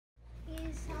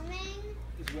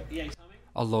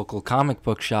A local comic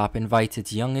book shop invites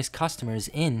its youngest customers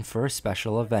in for a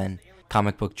special event.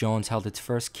 Comic Book Jones held its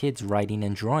first kids writing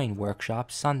and drawing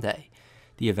workshop Sunday.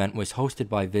 The event was hosted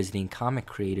by visiting comic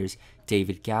creators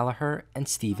David Gallaher and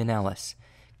Steve Ellis.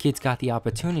 Kids got the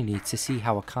opportunity to see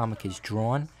how a comic is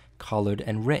drawn, colored,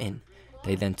 and written.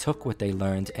 They then took what they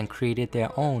learned and created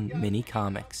their own mini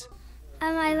comics.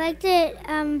 I liked it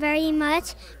very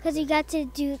much because we got to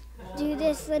do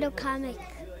this little comic.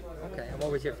 Okay, and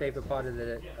what was your favorite part of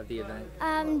the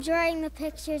event? Drawing the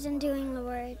pictures and doing the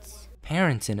words.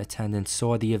 Parents in attendance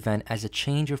saw the event as a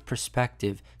change of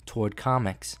perspective toward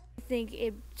comics. I think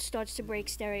it starts to break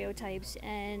stereotypes,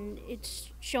 and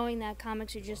it's showing that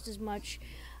comics are just as much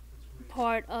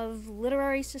part of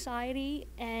literary society,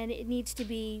 and it needs to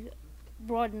be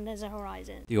broadened as a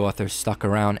horizon. The authors stuck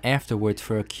around afterwards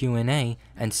for a Q&A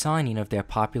and signing of their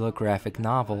popular graphic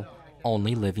novel,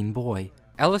 Only Living Boy.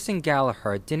 Ellis and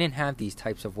Gallaher didn't have these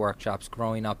types of workshops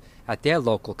growing up at their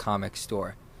local comic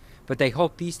store, but they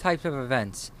hope these types of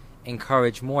events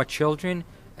encourage more children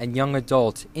and young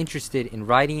adults interested in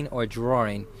writing or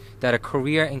drawing that a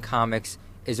career in comics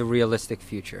is a realistic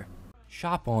future.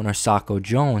 Shop owner Sacco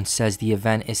Jones says the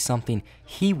event is something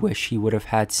he wished he would have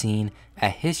had seen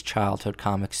at his childhood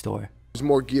comic store. It was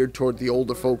more geared toward the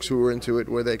older folks who were into it,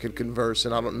 where they could converse,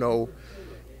 and I don't know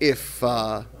if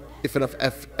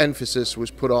enough emphasis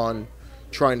was put on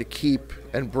trying to keep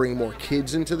and bring more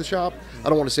kids into the shop. I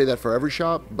don't want to say that for every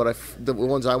shop, but the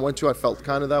ones I went to, I felt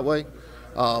kind of that way.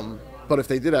 But if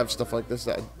they did have stuff like this,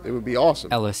 it would be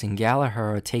awesome. Ellis and Gallaher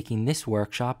are taking this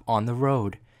workshop on the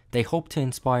road. They hope to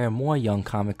inspire more young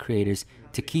comic creators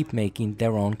to keep making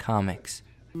their own comics.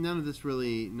 None of this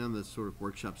sort of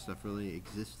workshop stuff really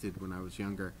existed when I was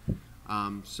younger.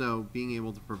 So being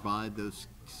able to provide those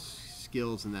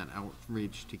skills and that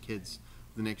outreach to kids,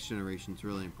 the next generation, is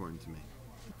really important to me.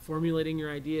 Formulating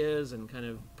your ideas and kind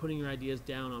of putting your ideas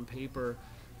down on paper,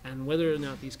 and whether or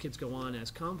not these kids go on as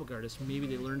comic book artists, maybe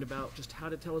they learned about just how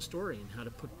to tell a story and how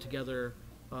to put together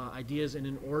ideas in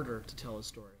an order to tell a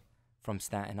story. From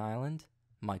Staten Island,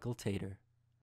 Michael Tatar.